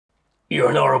You're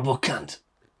an horrible cunt.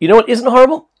 You know what isn't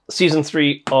horrible? Season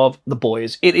 3 of The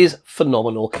Boys. It is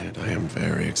phenomenal. And I am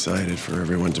very excited for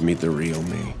everyone to meet the real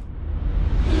me.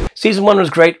 Season 1 was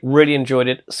great, really enjoyed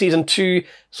it. Season 2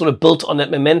 sort of built on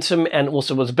that momentum and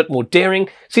also was a bit more daring.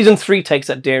 Season 3 takes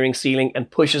that daring ceiling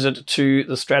and pushes it to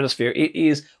the stratosphere. It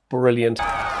is brilliant.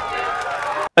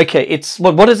 Okay,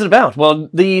 what is it about? Well,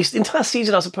 the entire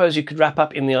season, I suppose you could wrap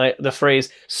up in the phrase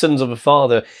 "sins of a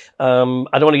father." I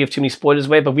don't want to give too many spoilers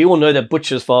away, but we all know that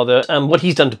Butcher's father, what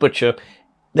he's done to Butcher,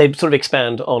 they sort of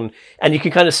expand on, and you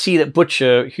can kind of see that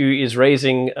Butcher, who is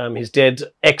raising his dead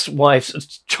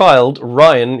ex-wife's child,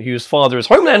 Ryan, whose father is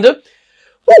Homelander,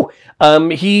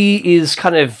 he is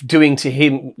kind of doing to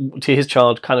his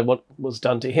child, kind of what was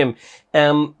done to him.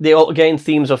 There are again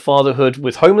themes of fatherhood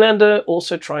with Homelander,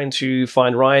 also trying to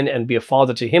find Ryan and be a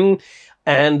father to him,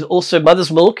 and also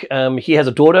mother's milk. He has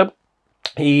a daughter.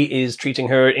 He is treating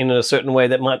her in a certain way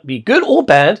that might be good or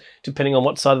bad, depending on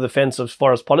what side of the fence as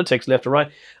far as politics, left or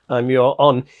right, you're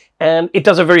on. And it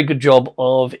does a very good job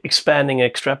of expanding,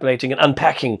 extrapolating, and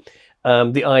unpacking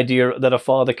the idea that a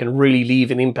father can really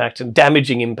leave an impact, and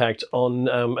damaging impact, on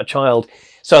a child.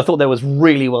 So I thought that was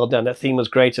really well done. That theme was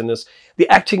great in this. The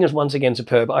acting is once again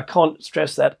superb. I can't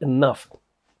stress that enough.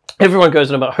 Everyone goes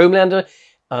on about Homelander.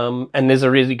 And there's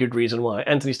a really good reason why.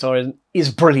 Anthony Starr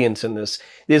is brilliant in this.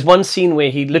 There's one scene where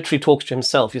he literally talks to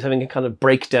himself. He's having a kind of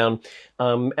breakdown.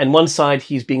 And one side,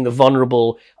 he's being the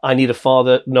vulnerable, I need a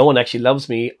father, no one actually loves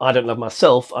me, I don't love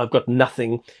myself, I've got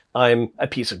nothing, I'm a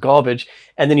piece of garbage.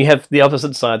 And then you have the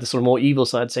opposite side, the sort of more evil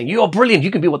side, saying, you're brilliant,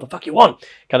 you can be what the fuck you want,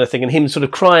 kind of thing. And him sort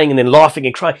of crying and then laughing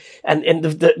and crying. And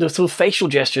the sort of facial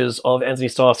gestures of Anthony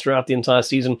Starr throughout the entire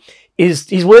season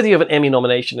he's worthy of an Emmy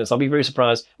nomination. I'll be very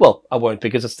surprised. Well, I won't,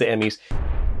 because it's the Emmys.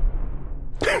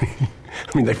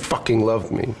 I mean, they fucking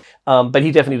love me. But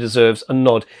he definitely deserves a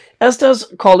nod. As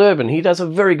does Carl Urban. He does a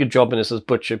very good job in this as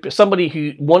Butcher. Somebody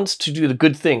who wants to do the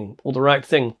good thing, or the right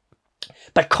thing,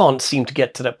 but can't seem to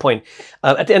get to that point.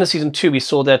 At the end of season 2, we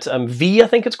saw that V, I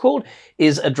think it's called,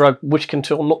 is a drug which can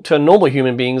turn normal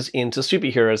human beings into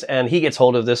superheroes. And he gets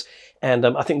hold of this. And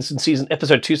I think this is in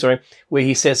episode 2, sorry, where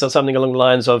he says something along the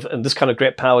lines of, this kind of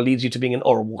great power leads you to being an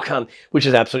horrible cunt, which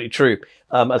is absolutely true.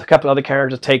 A couple other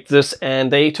characters take this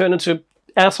and they turn into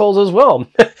assholes as well.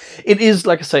 It is,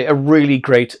 like I say, a really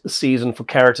great season for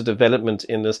character development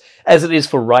in this, as it is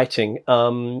for writing.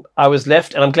 I was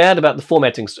left, and I'm glad about the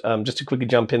formatting, just to quickly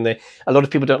jump in there. A lot of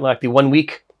people don't like the 1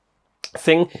 week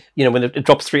thing, you know, when it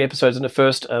drops 3 episodes in the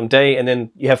first day, and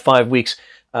then you have 5 weeks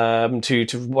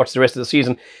to watch the rest of the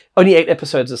season. Only 8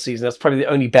 episodes this season. That's probably the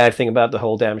only bad thing about the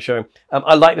whole damn show.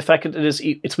 I like the fact that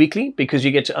it's weekly, because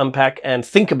you get to unpack and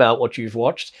think about what you've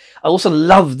watched. I also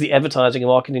love the advertising and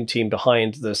marketing team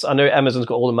behind this. I know Amazon's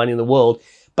got all the money in the world,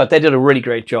 but they did a really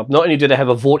great job. Not only do they have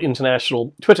a Vought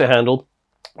International Twitter handle,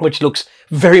 which looks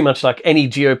very much like any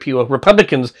GOP or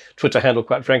Republicans' Twitter handle,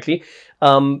 quite frankly,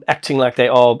 acting like they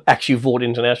are actually Vought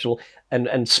International,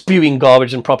 and spewing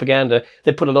garbage and propaganda.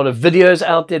 They put a lot of videos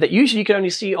out there that usually you can only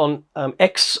see on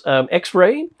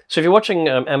X-Ray. So if you're watching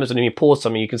Amazon and you pause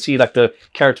something, you can see like the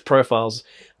character profiles.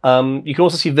 You can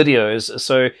also see videos.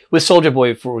 So with Soldier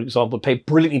Boy, for example, played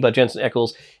brilliantly by Jensen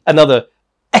Ackles, another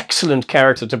excellent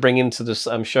character to bring into this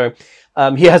show.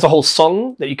 He has a whole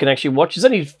song that you can actually watch. It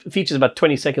only features about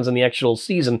 20 seconds in the actual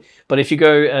season, but if you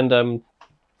go and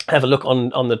have a look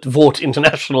on the Vought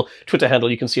International Twitter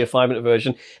handle, you can see a 5-minute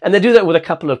version. And they do that with a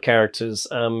couple of characters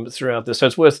throughout this. So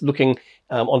it's worth looking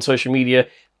on social media,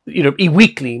 you know,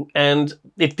 weekly. And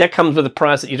that comes with a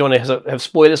price that you don't want to have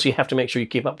spoilers, so you have to make sure you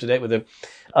keep up to date with it.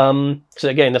 So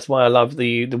again, that's why I love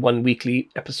the 1 weekly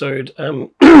episode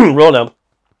rollout.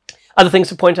 Other things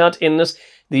to point out in this,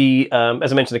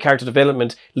 as I mentioned, the character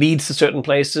development leads to certain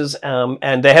places,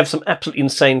 and they have some absolutely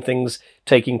insane things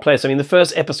taking place. I mean, the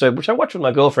first episode, which I watched with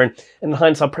my girlfriend, in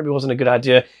hindsight probably wasn't a good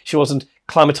idea. She wasn't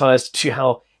climatized to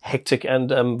how hectic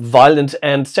and violent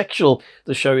and sexual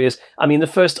the show is. I mean, the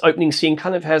first opening scene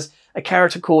kind of has a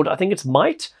character called, I think it's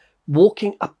Might,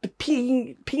 walking up the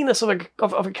penis of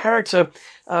a character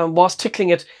whilst tickling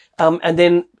it, and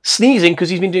then sneezing because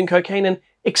he's been doing cocaine and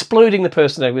exploding the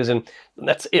person that was in.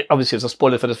 That's it. Obviously, it's a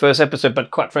spoiler for the first episode,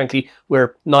 but quite frankly,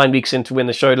 we're 9 weeks into when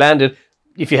the show landed.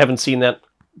 If you haven't seen that,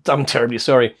 I'm terribly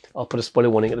sorry. I'll put a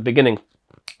spoiler warning at the beginning.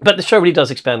 But the show really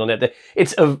does expand on that.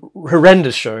 It's a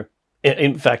horrendous show.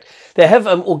 In fact, they have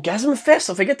Orgasm Fest.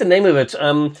 I forget the name of it.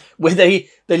 Where they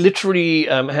literally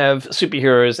have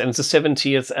superheroes, and it's the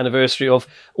 70th anniversary of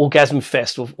Orgasm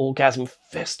Fest.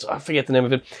 I forget the name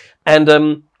of it.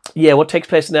 And yeah, what takes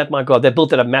place in that? My God, they built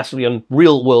that up massively on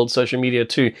real world social media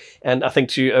too, and I think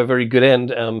to a very good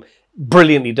end.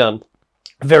 Brilliantly done.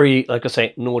 Very, like I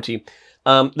say, naughty.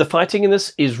 The fighting in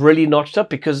this is really notched up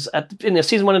because in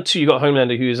season 1 and 2, you got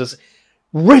Homelander, who is this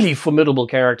really formidable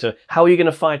character. How are you going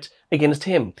to fight against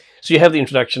him? So you have the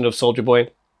introduction of Soldier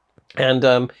Boy,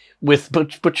 and with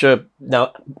Butcher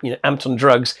now amped on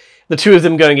drugs, the two of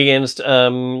them going against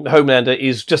Homelander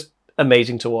is just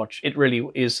amazing to watch. It really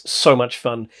is so much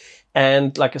fun.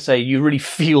 And like I say, you really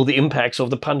feel the impacts of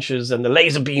the punches and the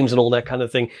laser beams and all that kind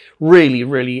of thing. Really,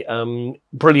 really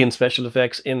brilliant special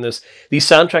effects in this. The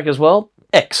soundtrack as well,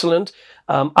 excellent.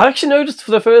 I actually noticed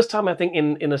for the first time, I think,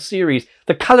 in a series,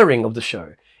 the colouring of the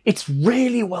show. It's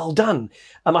really well done.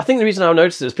 I think the reason I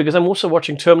noticed this is because I'm also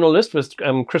watching Terminal List with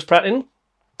Chris Pratt in.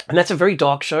 And that's a very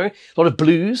dark show, a lot of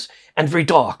blues and very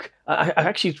dark. I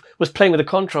actually was playing with the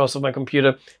contrast of my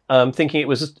computer, thinking it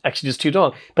was actually just too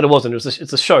dark, but it wasn't.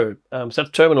 It's a show, so that's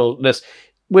Terminal List.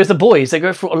 Whereas the boys, they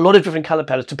go for a lot of different colour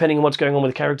palettes depending on what's going on with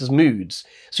the characters' moods.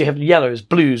 So you have yellows,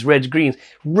 blues, reds, greens.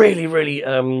 Really, really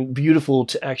beautiful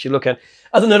to actually look at.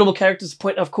 Other notable characters to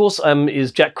point, of course,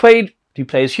 is Jack Quaid, who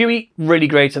plays Huey. Really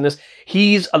great in this.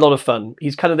 He's a lot of fun.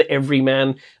 He's kind of the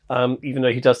everyman, even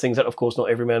though he does things that, of course,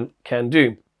 not every man can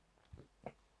do.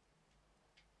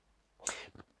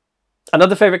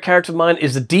 Another favourite character of mine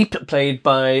is the Deep, played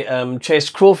by Chase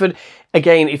Crawford.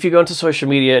 Again, if you go onto social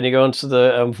media and you go onto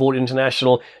the Vault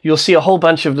International, you'll see a whole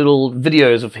bunch of little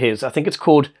videos of his. I think it's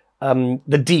called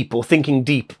The Deep, or Thinking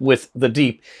Deep with the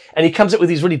Deep. And he comes up with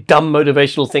these really dumb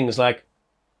motivational things like,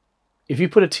 if you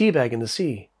put a tea bag in the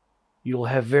sea, you'll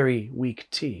have very weak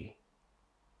tea.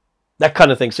 That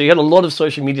kind of thing. So you had a lot of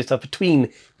social media stuff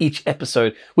between each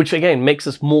episode, which again makes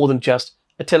this more than just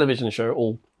a television show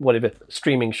or whatever,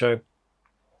 streaming show.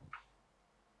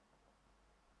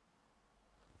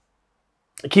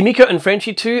 Kimiko and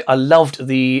Frenchie too. I loved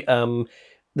the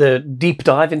deep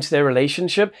dive into their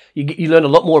relationship. You learn a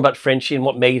lot more about Frenchie and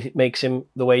what makes him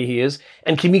the way he is.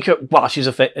 And Kimiko, wow, she's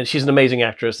an amazing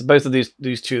actress. Both of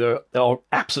these two are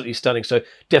absolutely stunning. So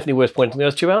definitely worth pointing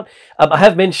those two out. I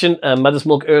have mentioned Mother's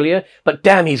Milk earlier, but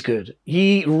damn, he's good.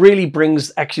 He really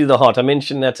brings actually the heart. I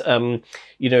mentioned that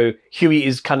Huey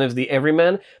is kind of the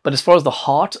everyman, but as far as the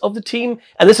heart of the team,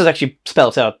 and this is actually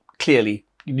spelt out clearly.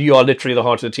 You are literally the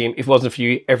heart of the team. If it wasn't for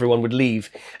you, everyone would leave.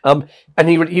 And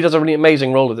he does a really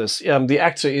amazing role of this. The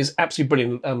actor is absolutely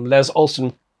brilliant. Les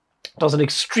Olsen does an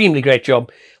extremely great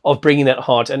job of bringing that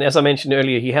heart. And as I mentioned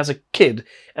earlier, he has a kid,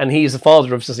 and he's the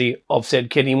father of said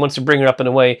kid. He wants to bring her up in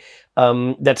a way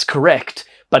that's correct.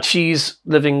 But she's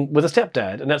living with a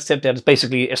stepdad, and that stepdad is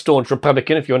basically a staunch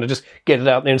Republican, if you want to just get it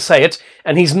out there and say it,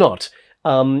 and he's not.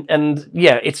 And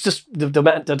yeah, it's just the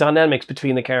dynamics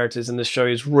between the characters in this show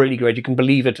is really great. You can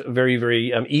believe it very,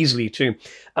 very easily too.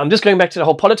 Just going back to the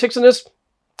whole politics in this,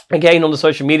 again, on the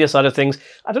social media side of things,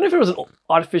 I don't know if it was an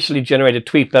artificially generated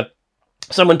tweet, but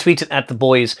someone tweeted at the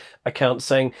boys' account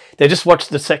saying they just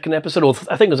watched the second episode, or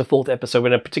I think it was the fourth episode,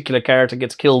 when a particular character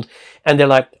gets killed, and they're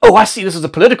like, oh, I see, this is a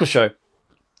political show.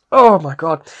 Oh my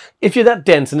God. If you're that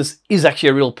dense and this is actually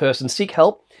a real person, seek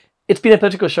help. It's been a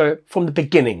political show from the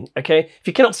beginning, okay? If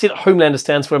you cannot see that Homelander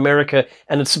stands for America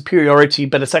and its superiority,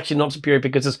 but it's actually not superior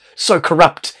because it's so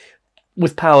corrupt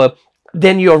with power,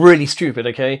 then you're really stupid,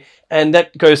 okay? And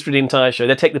that goes through the entire show.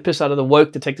 They take the piss out of the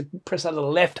woke, they take the piss out of the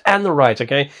left and the right,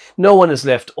 okay? No one is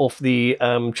left off the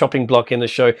chopping block in the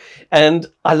show. And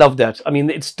I love that. I mean,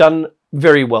 it's done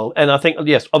very well. And I think,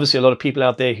 yes, obviously a lot of people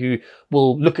out there who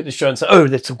will look at the show and say, oh,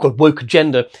 that's a woke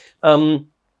agenda.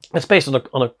 It's based on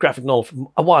a graphic novel from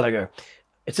a while ago.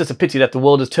 It's just a pity that the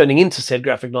world is turning into said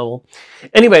graphic novel.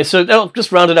 Anyway, so that'll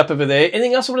just round it up over there.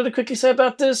 Anything else I wanted to quickly say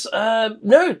about this?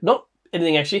 No, not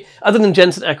anything actually. Other than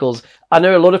Jensen Ackles, I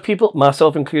know a lot of people,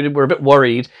 myself included, were a bit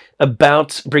worried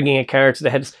about bringing a character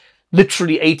that had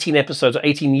literally 18 episodes or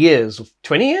 18 years, or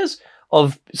 20 years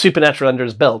of Supernatural under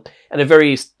his belt, and a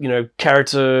very,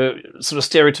 character, sort of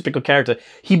stereotypical character.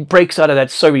 He breaks out of that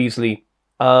so easily.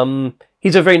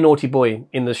 He's a very naughty boy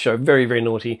in this show. Very, very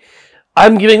naughty.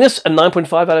 I'm giving this a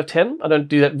 9.5 out of 10. I don't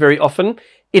do that very often.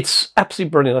 It's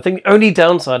absolutely brilliant. I think the only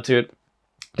downside to it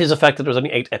is the fact that there was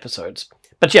only 8 episodes.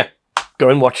 But yeah, go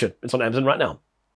and watch it. It's on Amazon right now.